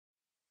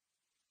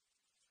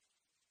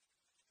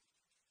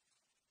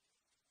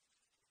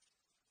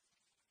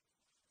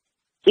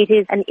It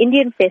is an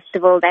Indian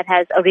festival that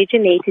has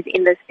originated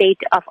in the state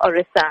of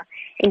Orissa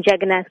in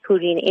Jagannath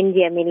Puri in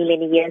India many,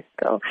 many years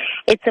ago.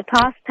 It's a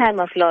pastime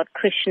of Lord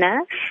Krishna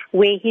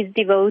where his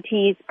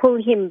devotees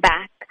pull him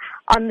back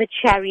on the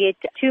chariot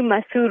to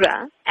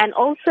Mathura, and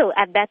also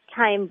at that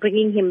time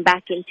bringing him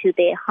back into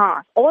their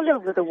heart. All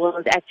over the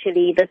world,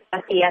 actually, the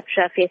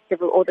Yatra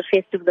festival or the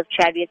Festival of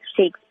Chariots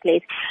takes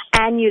place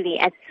annually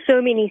at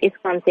so many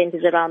ISKCON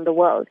centers around the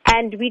world.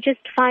 And we just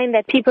find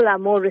that people are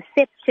more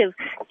receptive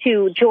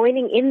to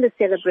joining in the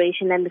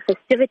celebration and the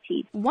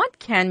festivities. What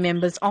can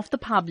members of the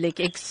public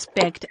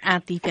expect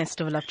at the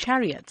Festival of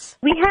Chariots?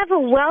 We have a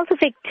wealth of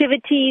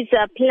activities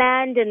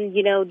planned, and,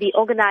 the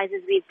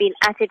organizers, we've been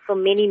at it for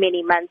many,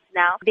 many months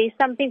now. There's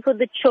something for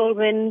the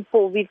children.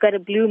 We've got a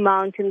Blue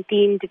Mountain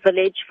themed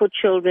village for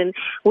children,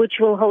 which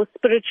will host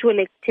spiritual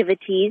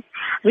activities.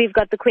 We've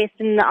got the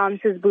question and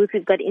answers booth.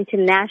 We've got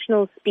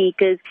international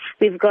speakers.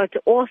 We've got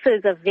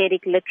authors of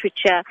Vedic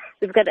literature.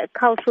 We've got a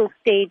cultural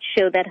stage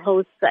show that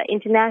hosts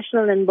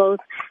international and both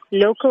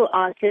local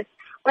artists.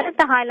 One of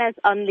the highlights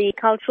on the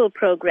cultural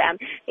program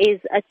is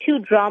 2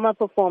 drama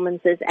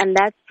performances, and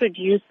that's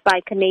produced by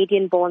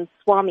Canadian-born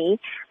Swami,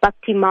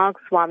 Bhakti Marg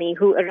Swami,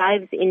 who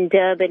arrives in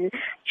Durban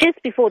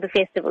just before the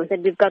festival.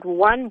 And we've got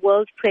one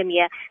world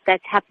premiere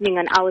that's happening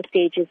on our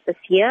stages this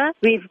year.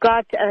 We've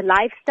got a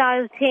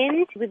lifestyle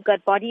tent. We've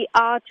got body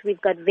art. We've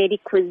got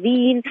Vedic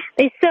cuisine.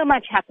 There's so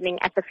much happening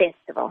at the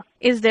festival.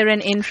 Is there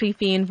an entry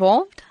fee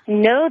involved?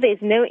 No, there's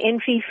no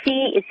entry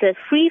fee. It's a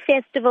free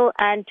festival,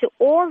 and to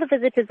all the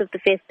visitors of the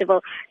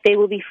festival, there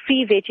will be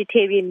free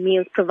vegetarian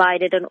meals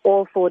provided on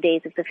all 4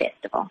 days of the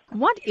festival.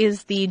 What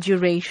is the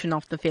duration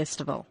of the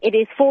festival? It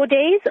is 4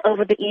 days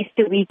over the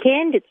Easter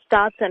weekend. It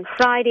starts on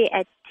Friday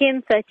at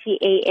 10:30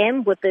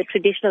 a.m. with the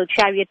traditional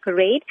chariot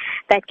parade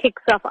that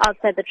kicks off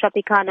outside the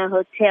Tropicana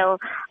Hotel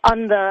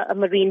on the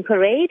Marine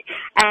Parade.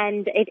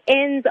 And it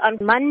ends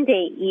on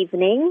Monday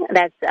evening,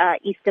 that's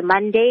Easter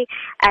Monday,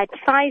 at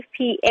 5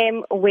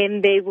 p.m.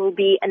 when there will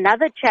be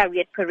another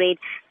chariot parade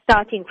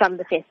starting from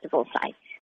the festival site.